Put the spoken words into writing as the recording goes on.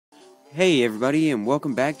Hey everybody, and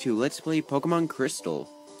welcome back to Let's Play Pokemon Crystal.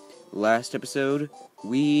 Last episode,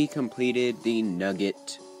 we completed the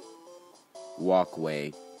Nugget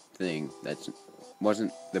walkway thing. That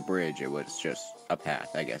wasn't the bridge, it was just a path,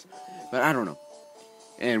 I guess. But I don't know.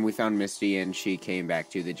 And we found Misty, and she came back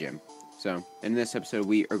to the gym. So, in this episode,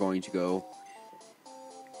 we are going to go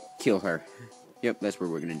kill her. Yep, that's what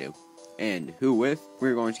we're going to do. And who with?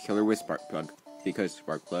 We're going to kill her with Sparkplug, because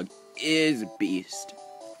Sparkplug is Beast.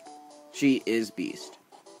 She is Beast.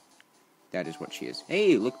 That is what she is.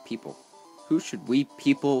 Hey, look, people. Who should we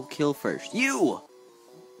people kill first? You!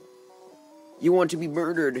 You want to be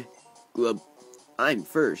murdered. Glub. I'm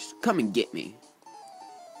first. Come and get me.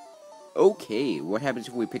 Okay, what happens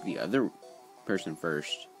if we pick the other person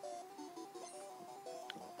first?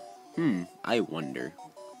 I wonder.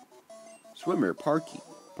 Swimmer,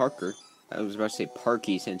 Parker. I was about to say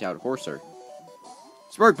Parky sent out Horser.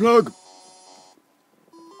 Sparkplug!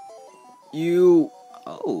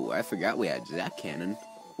 Oh, I forgot we had Zap Cannon.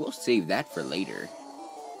 We'll save that for later.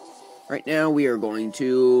 Right now, we are going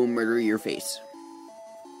to murder your face.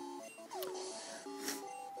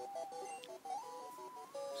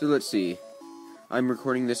 So let's see. I'm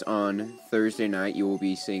recording this on Thursday night. You will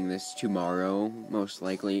be seeing this tomorrow, most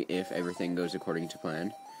likely, if everything goes according to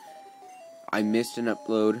plan. I missed an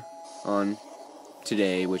upload on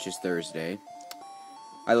today, which is Thursday.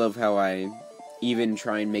 I love how I even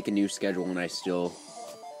try and make a new schedule and I still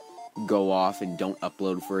go off and don't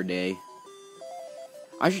upload for a day.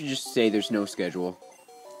 I should just say there's no schedule.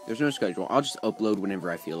 There's no schedule. I'll just upload whenever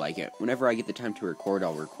I feel like it. Whenever I get the time to record,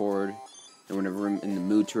 I'll record. And whenever I'm in the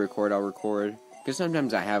mood to record, I'll record. Because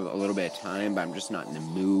sometimes I have a little bit of time, but I'm just not in the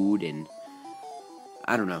mood, and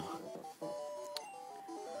I don't know.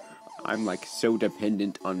 I'm like so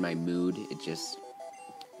dependent on my mood. It just,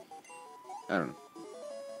 I don't know.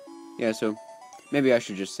 Yeah, so maybe I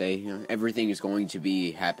should just say, you know, everything is going to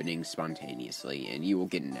be happening spontaneously, and you will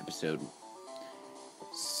get an episode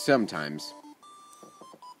sometimes.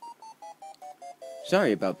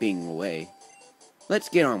 Sorry about being away. Let's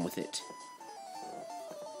get on with it.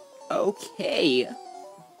 Okay.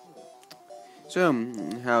 So,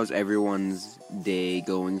 how's everyone's day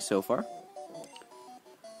going so far?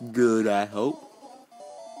 Good, I hope.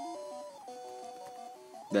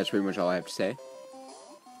 That's pretty much all I have to say.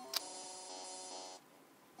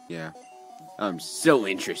 Yeah. So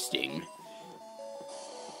interesting.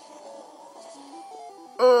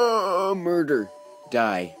 Murder.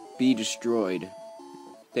 Die. Be destroyed.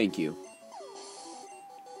 Thank you.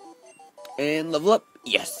 And level up.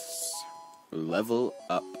 Yes. Level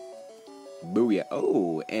up. Booyah.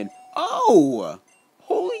 Oh, and oh!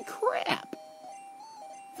 Holy crap!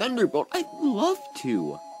 Thunderbolt. I'd love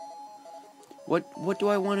to. What do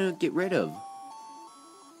I want to get rid of?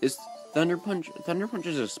 Is Thunder Punch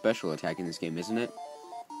is a special attack in this game, isn't it?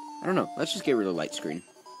 I don't know. Let's just get rid of Light Screen.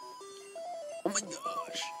 Oh my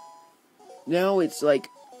gosh. Now it's like,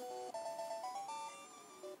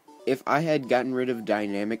 if I had gotten rid of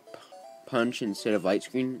Dynamic Punch instead of Light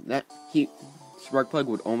Screen, Sparkplug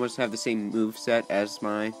would almost have the same moveset as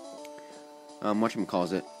my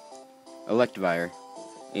whatchamacallit, Electivire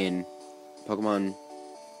in Pokemon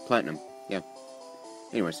Platinum. Yeah.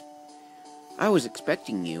 Anyways, I was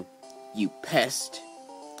expecting you, you pest.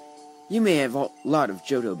 You may have a lot of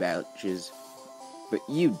Johto badges, but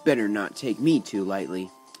you'd better not take me too lightly.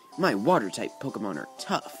 My Water-type Pokemon are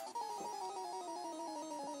tough.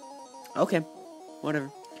 Okay,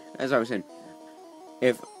 whatever. As I was saying,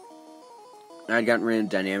 if I'd gotten rid of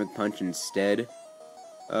Dynamic Punch instead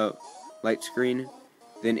of Light Screen,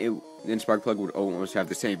 then Sparkplug would almost have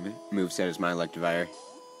the same moveset as my Electivire.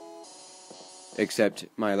 Except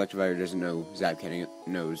my Electivire doesn't know Zap Cannon, it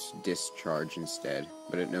knows Discharge instead.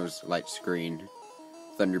 But it knows Light Screen,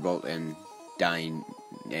 Thunderbolt, and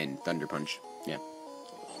Thunder Punch. Yeah.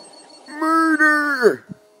 Murder!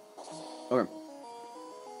 Okay.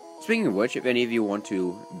 Speaking of which, if any of you want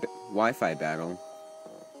to Wi-Fi battle,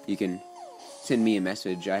 you can send me a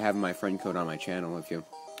message. I have my friend code on my channel if you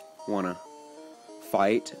want to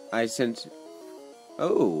fight.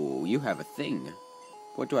 Oh, you have a thing.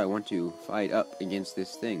 What do I want to fight up against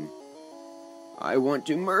this thing? I want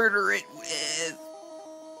to murder it with...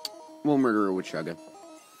 We'll murder it with Suga.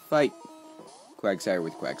 Fight Quagsire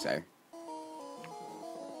with Quagsire.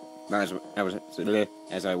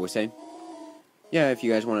 As I was saying. Yeah, if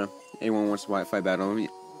you guys anyone wants to Wi-Fi battle, you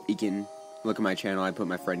can look at my channel. I put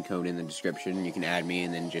my friend code in the description. You can add me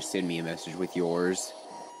and then just send me a message with yours.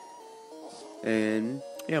 And,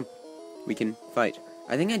 yeah, we can fight.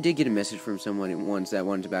 I think I did get a message from someone once that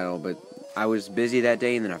wanted to battle, but I was busy that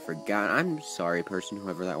day and then I forgot. I'm sorry, person,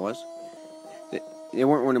 whoever that was. they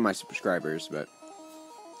weren't one of my subscribers, but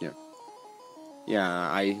yeah. Yeah,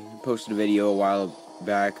 I posted a video a while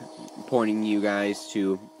back pointing you guys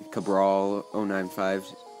to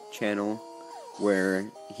Cabral095's channel,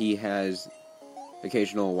 where he has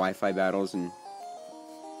occasional Wi-Fi battles and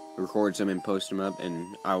records them and posts them up,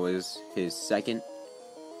 and I was his second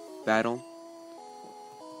battle.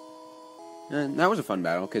 And that was a fun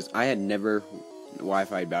battle, because I had never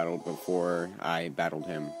Wi-Fi battled before I battled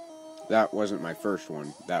him. That wasn't my first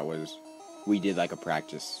one. That was, we did like a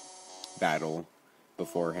practice battle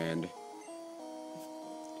beforehand.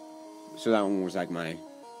 So that one was like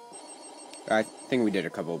I think we did a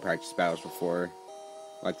couple of practice battles before,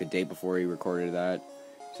 like the day before he recorded that.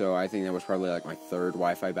 So I think that was probably like my third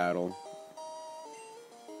Wi-Fi battle.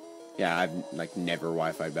 Yeah, I've like never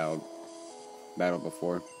Wi-Fi battled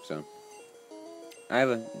before, so. I have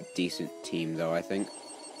a decent team, though, I think.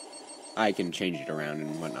 I can change it around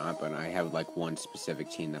and whatnot, but I have, like, one specific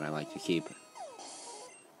team that I like to keep.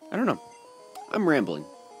 I don't know. I'm rambling.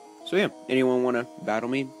 So, yeah, anyone want to battle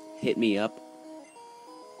me? Hit me up.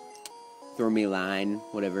 Throw me a line,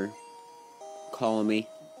 whatever. Call me.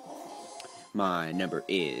 My number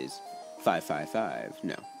is 555,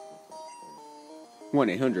 no.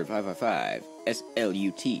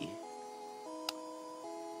 1-800-555-SLUT.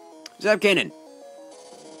 Zap Cannon.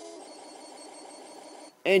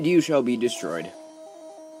 And you shall be destroyed.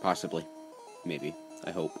 Possibly. Maybe.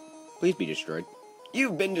 I hope. Please be destroyed.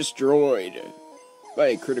 You've been destroyed by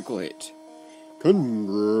a critical hit.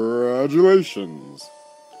 Congratulations.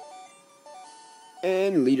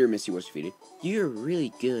 And Leader Missy was defeated. You're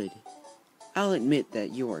really good. I'll admit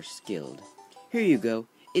that you are skilled. Here you go.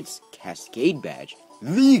 It's Cascade Badge.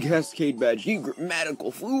 The Cascade Badge, you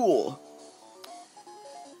grammatical fool.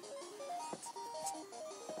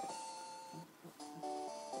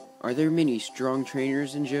 Are there many strong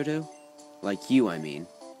trainers in Johto? Like you, I mean.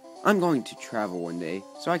 I'm going to travel one day,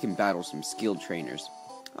 so I can battle some skilled trainers.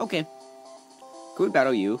 Okay. Could we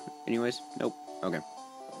battle you, anyways? Nope. Okay.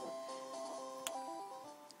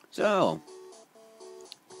 So,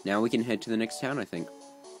 now we can head to the next town, I think.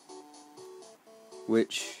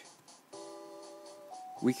 Which,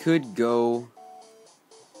 we could go.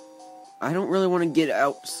 I don't really want to get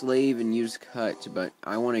out Slave and use Cut, but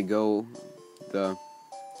I want to go the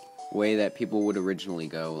way that people would originally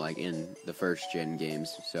go, like in the first gen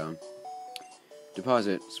games. So,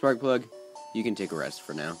 deposit. Sparkplug, you can take a rest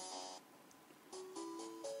for now.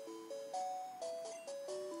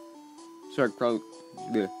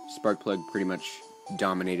 The Sparkplug pretty much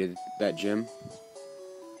dominated that gym,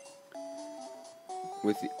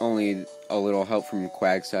 with only a little help from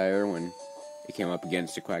Quagsire when it came up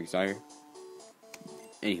against a Quagsire.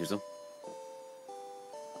 Anywho,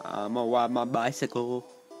 I'm gonna ride my bicycle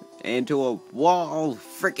into a wall,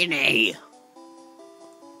 frickin' A!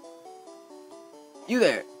 You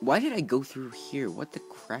there! Why did I go through here? What the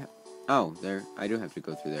crap? Oh, there, I do have to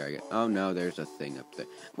go through there, I guess. Oh no, there's a thing up there.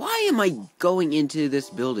 Why am I going into this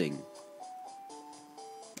building?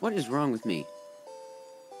 What is wrong with me?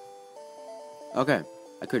 Okay,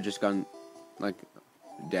 I could've just gone, like,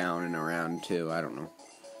 down and around too, I don't know.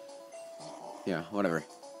 Yeah, whatever.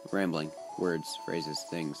 Rambling. Words, phrases,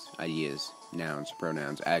 things, ideas, nouns,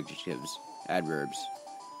 pronouns, adjectives, adverbs.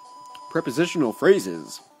 Prepositional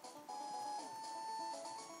phrases.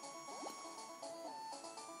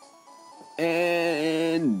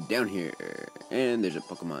 And down here. And there's a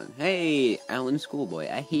Pokemon. Hey, Alan Schoolboy,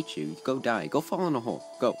 I hate you. Go die. Go fall in a hole.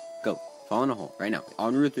 Go. Go. Fall in a hole. Right now.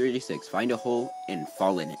 On Route 36. Find a hole and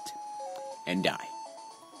fall in it. And die.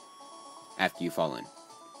 After you fall in.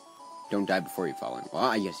 Don't die before you fall in. Well,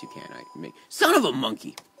 I guess you can. Son of a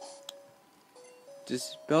monkey!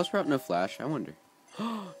 Does Bellsprout know Flash? I wonder.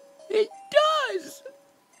 It does!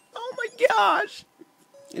 Oh my gosh!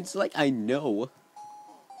 It's like I know.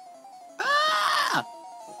 Ah!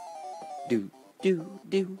 Do.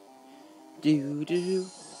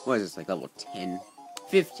 What is this, like level 10?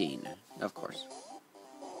 15, of course.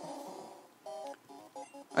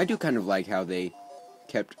 I do kind of like how they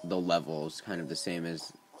kept the levels kind of the same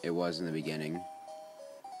as it was in the beginning.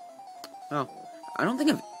 Oh, I don't think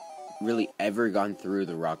I've really ever gone through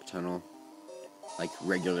the rock tunnel, like,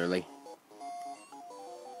 regularly.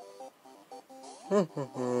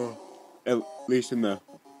 At least in the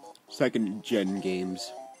second gen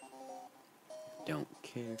games. Don't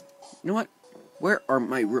care. You know what? Where are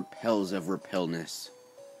my repels of repelness?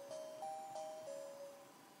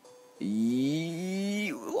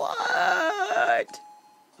 What?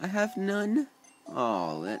 I have none?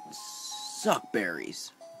 Oh, that suck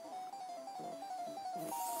berries.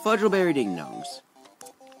 Fudgleberry ding dongs.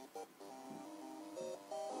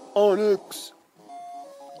 Onyx.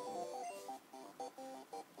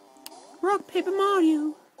 Rock, paper,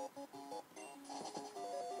 Mario.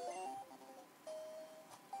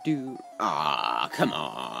 Come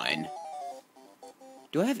on.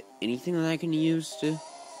 Do I have anything that I can use to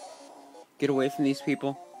get away from these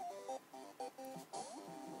people?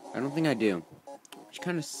 I don't think I do. Which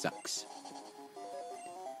kind of sucks.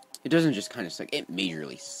 It doesn't just kind of suck, it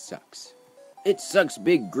majorly sucks. It sucks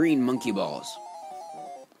big green monkey balls.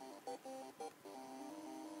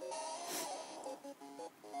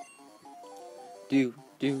 Do.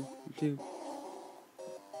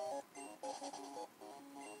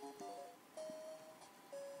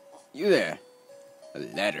 You there. A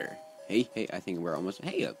letter. Hey, I think we're almost...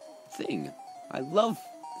 Hey, a thing. I love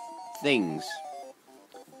things.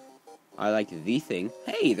 I like the thing.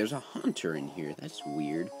 Hey, there's a haunter in here. That's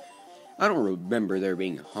weird. I don't remember there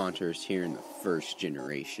being haunters here in the first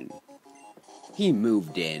generation. He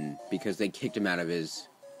moved in because they kicked him out of his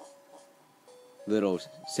little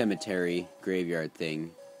cemetery graveyard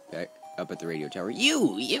thing back up at the radio tower.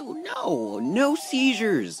 No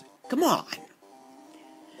seizures. Come on.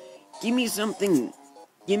 Give me something.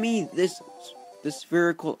 Give me this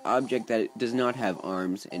spherical object that does not have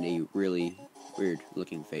arms and a really weird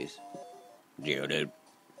looking face. Dude.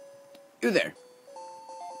 You there.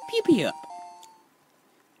 Pee up.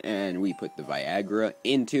 And we put the Viagra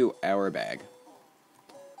into our bag.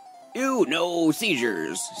 Ew, no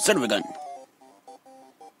seizures. Son of a gun.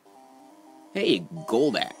 Hey,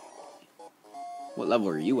 Goldak. What level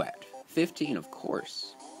are you at? 15, of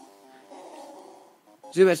course.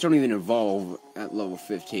 Zubats don't even evolve at level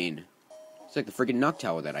 15. It's like the freaking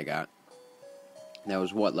Noctowl that I got. That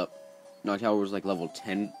was what? Noctowl was like level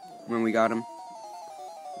 10 when we got him.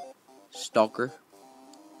 Stalker.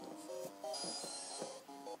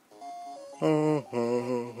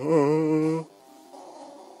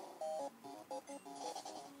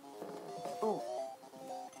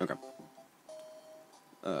 Okay.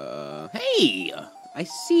 Hey! I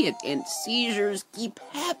see it, and seizures keep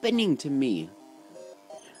happening to me.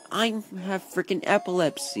 I have freaking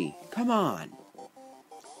epilepsy. Come on.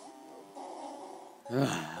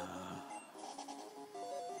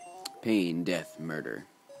 Pain, death, murder.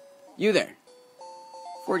 You there.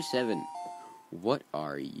 47. What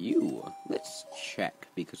are you? Let's check,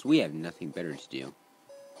 because we have nothing better to do.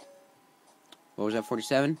 What was that,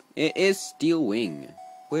 47? It is Steel Wing,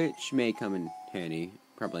 which may come in handy.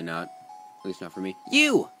 Probably not. At least not for me.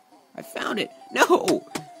 You! I found it! No!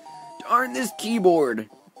 Darn this keyboard!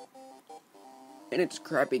 And its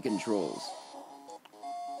crappy controls.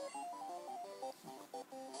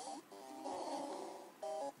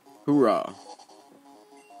 Hoorah!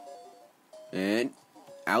 And...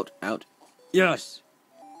 out. Yes!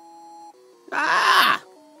 Ah!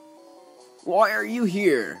 Why are you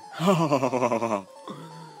here? Why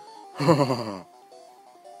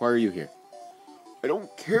are you here? I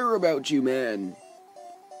don't care about you, man.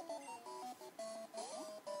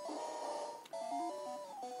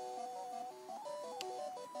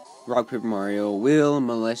 Rock, Paper, Mario will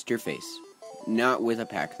molest your face. Not with a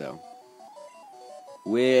pack, though.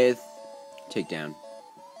 With takedown.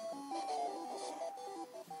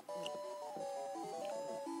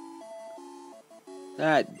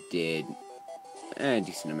 That did a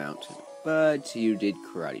decent amount. But you did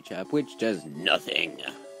Karate Chop, which does nothing.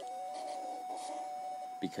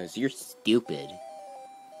 Because you're stupid.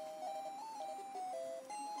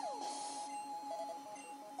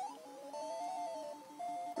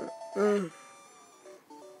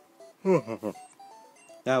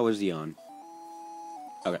 That was yawn.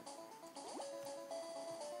 Okay.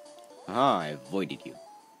 Ah, I avoided you.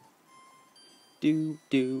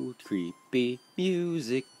 Creepy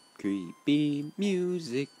music, creepy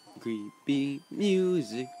music, creepy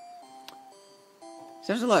music.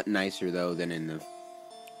 Sounds a lot nicer, though, than in the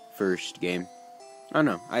first game. I don't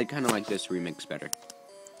know, I kind of like this remix better.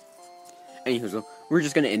 Anywho, we're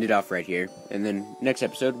just going to end it off right here, and then next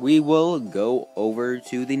episode, we will go over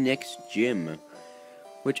to the next gym,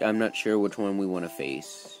 which I'm not sure which one we want to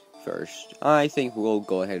face first. I think we'll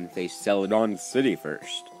go ahead and face Celadon City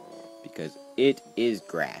first, because it is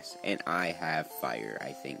grass, and I have fire,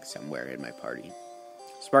 I think, somewhere in my party.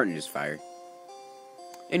 Spartan is fire.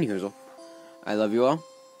 Anywho, I love you all.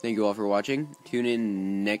 Thank you all for watching. Tune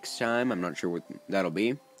in next time. I'm not sure what that'll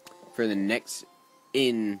be. For the next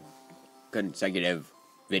consecutive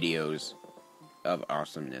videos of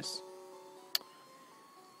awesomeness.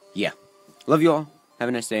 Yeah. Love you all. Have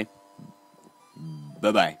a nice day.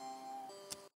 Bye-bye.